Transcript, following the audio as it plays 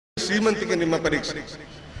ಶ್ರೀಮಂತಿಕೆ ನಿಮ್ಮ ಪರೀಕ್ಷೆ.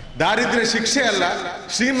 ದಾರಿದ್ರ್ಯ ಶಿಕ್ಷೆ ಅಲ್ಲ,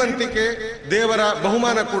 ಶ್ರೀಮಂತಿಕೆ ದೇವರ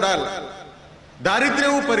ಬಹುಮಾನ ಕೂಡ ಅಲ್ಲ.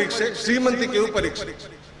 ದಾರಿದ್ರ್ಯವೂ ಪರೀಕ್ಷೆ, ಶ್ರೀಮಂತಿಕೆಯೂ ಪರೀಕ್ಷೆ.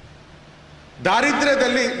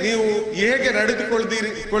 ದಾರಿದ್ರ್ಯದಲ್ಲಿ ನೀವು ಹೇಗೆ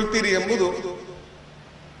ನಡೆದುಕೊಳ್ತೀರಿ ಎಂಬುದು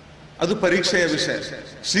ಅದು ಪರೀಕ್ಷೆಯ ವಿಷಯ.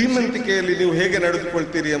 ಶ್ರೀಮಂತಿಕೆಯಲ್ಲಿ ನೀವು ಹೇಗೆ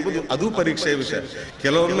ನಡೆದುಕೊಳ್ತೀರಿ ಎಂಬುದು ಅದು ಪರೀಕ್ಷೆಯ ವಿಷಯ.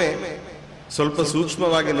 ಕೆಲವೊಮ್ಮೆ ಸ್ವಲ್ಪ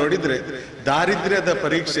ಸೂಕ್ಷ್ಮವಾಗಿ ನೋಡಿದ್ರೆ ದಾರಿದ್ರ್ಯದ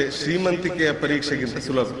ಪರೀಕ್ಷೆ ಶ್ರೀಮಂತಿಕೆಯ ಪರೀಕ್ಷೆಗಿಂತ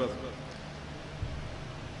ಸುಲಭ.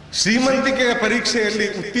 ಶ್ರೀಮಂತಿಕೆಯ ಪರೀಕ್ಷೆಯಲ್ಲಿ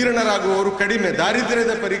ಉತ್ತೀರ್ಣರಾಗುವವರು ಕಡಿಮೆ,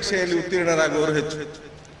 ದಾರಿದ್ರ್ಯದ ಪರೀಕ್ಷೆಯಲ್ಲಿ ಉತ್ತೀರ್ಣರಾಗುವವರು ಹೆಚ್ಚು.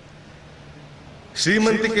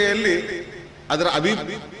 ಶ್ರೀಮಂತಿಕೆಯಲ್ಲಿ ಅದರ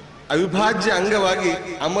ಅವಿಭಾಜ್ಯ ಅಂಗವಾಗಿ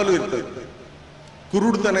ಅಮಲು ಇರ್ತದೆ,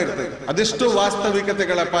 ಕುರುಡುತನ ಇರ್ತದೆ. ಅದೆಷ್ಟೋ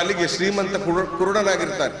ವಾಸ್ತವಿಕತೆಗಳ ಪಾಲಿಗೆ ಶ್ರೀಮಂತ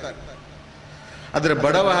ಕುರುಡನಾಗಿರ್ತಾರೆ, ಆದ್ರೆ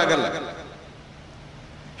ಬಡವ ಹಾಗಲ್ಲ.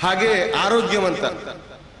 ಹಾಗೆ ಆರೋಗ್ಯವಂತ,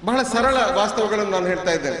 ಬಹಳ ಸರಳ ವಾಸ್ತವಗಳನ್ನು ನಾನು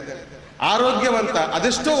ಹೇಳ್ತಾ ಇದ್ದೇನೆ. ಆರೋಗ್ಯವಂತ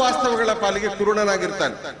ಅದೆಷ್ಟೋ ವಾಸ್ತವಗಳ ಪಾಲಿಗೆ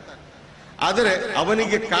ಕುರುಡನಾಗಿರ್ತಾನೆ, ಆದರೆ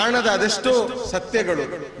ಅವನಿಗೆ ಕಾಣದ ಅದೆಷ್ಟೋ ಸತ್ಯಗಳು,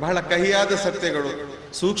 ಬಹಳ ಕಹಿಯಾದ ಸತ್ಯಗಳು,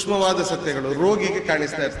 ಸೂಕ್ಷ್ಮವಾದ ಸತ್ಯಗಳು ರೋಗಿಗೆ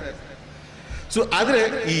ಕಾಣಿಸ್ತಾ ಇರ್ತದೆ. ಆದ್ರೆ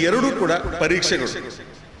ಈ ಎರಡೂ ಕೂಡ ಪರೀಕ್ಷೆಗಳು.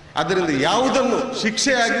 ಅದರಿಂದ ಯಾವುದನ್ನು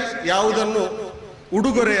ಶಿಕ್ಷೆಯಾಗಿ ಯಾವುದನ್ನು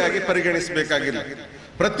ಉಡುಗೊರೆಯಾಗಿ ಪರಿಗಣಿಸಬೇಕಾಗಿಲ್ಲ.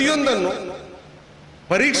 ಪ್ರತಿಯೊಂದನ್ನು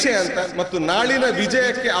ಪರೀಕ್ಷೆ ಅಂತ ಮತ್ತು ನಾಳಿನ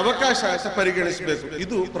ವಿಜಯಕ್ಕೆ ಅವಕಾಶ ಅಂತ ಪರಿಗಣಿಸಬೇಕು.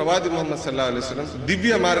 ಇದು ಪ್ರವಾದಿ ಮುಹಮ್ಮದ್ ಸಲ್ಲಲ್ಲಾಹು ಅಲೈಹಿ ವಸಲ್ಲಂ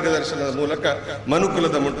ದಿವ್ಯ ಮಾರ್ಗದರ್ಶನದ ಮೂಲಕ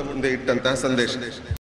ಮನುಕುಲದ ಮುಂದೆ ಇಟ್ಟಂತಹ ಸಂದೇಶ.